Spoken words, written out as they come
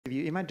if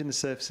you imagine the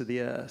surface of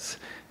the Earth,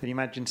 and you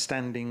imagine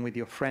standing with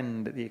your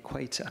friend at the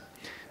equator,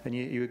 and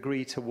you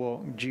agree to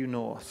walk due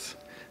north,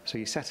 so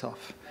you set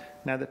off.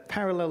 Now, the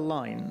parallel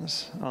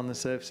lines on the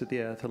surface of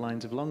the Earth are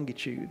lines of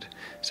longitude.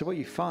 So what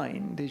you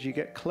find is you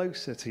get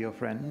closer to your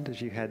friend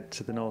as you head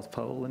to the North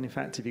Pole, and in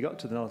fact, if you got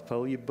to the North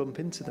Pole, you bump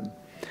into them.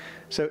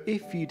 So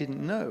if you didn't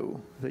know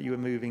that you were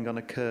moving on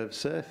a curved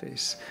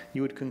surface,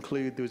 you would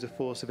conclude there was a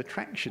force of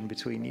attraction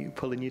between you,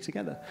 pulling you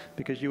together,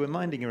 because you were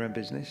minding your own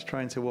business,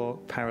 trying to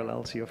walk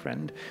parallel to your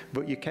friend,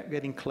 but you kept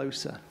getting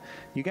closer.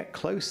 You get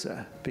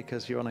closer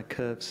because you're on a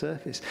curved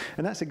surface.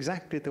 And that's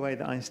exactly the way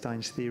that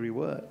Einstein's theory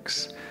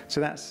works.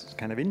 So that's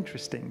kind of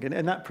interesting.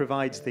 And that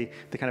provides the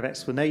kind of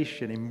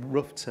explanation in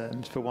rough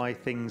terms for why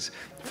things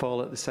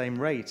fall at the same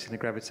rate in a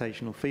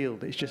gravitational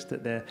field. It's just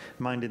that they're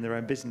minding their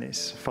own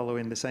business,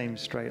 following the same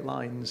straight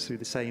lines through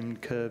the same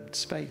curved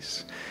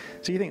space.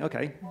 So you think,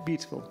 okay,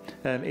 beautiful.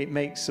 It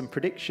makes some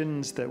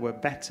predictions that were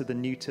better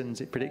than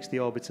Newton's. It predicts the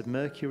orbit of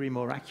Mercury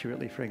more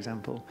accurately, for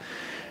example.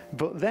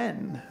 But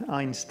then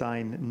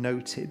Einstein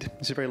noted,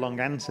 it's a very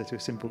long answer to a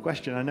simple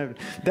question, I know.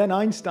 Then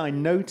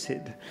Einstein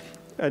noted,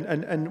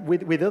 and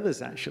with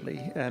others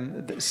actually,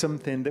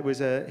 something that was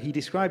he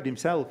described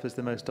himself as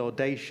the most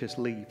audacious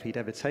leap he'd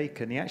ever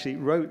taken. He actually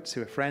wrote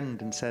to a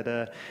friend and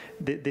said,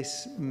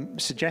 this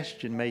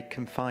suggestion may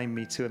confine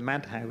me to a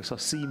madhouse, or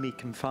see me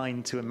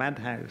confined to a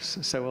madhouse,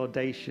 so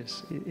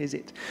audacious is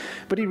it.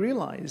 But he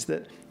realized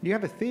that you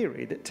have a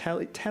theory that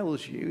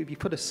tells you, if you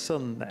put a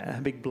sun there,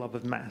 a big blob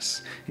of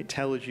mass, it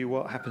tells you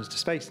what happens to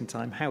space and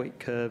time, how it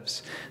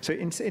curves. So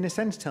in a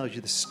sense tells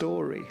you the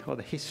story or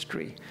the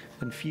history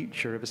and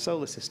future of a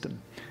solar system.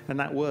 And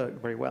that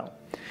worked very well.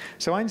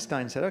 So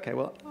Einstein said, okay,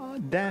 well,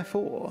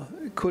 therefore,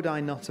 could I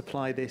not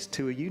apply this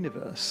to a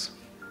universe?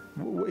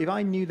 If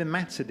I knew the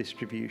matter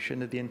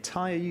distribution of the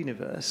entire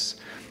universe,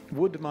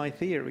 would my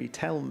theory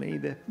tell me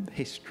the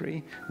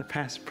history, the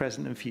past,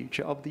 present, and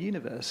future of the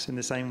universe in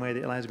the same way that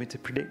it allows me to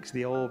predict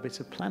the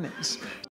orbit of planets?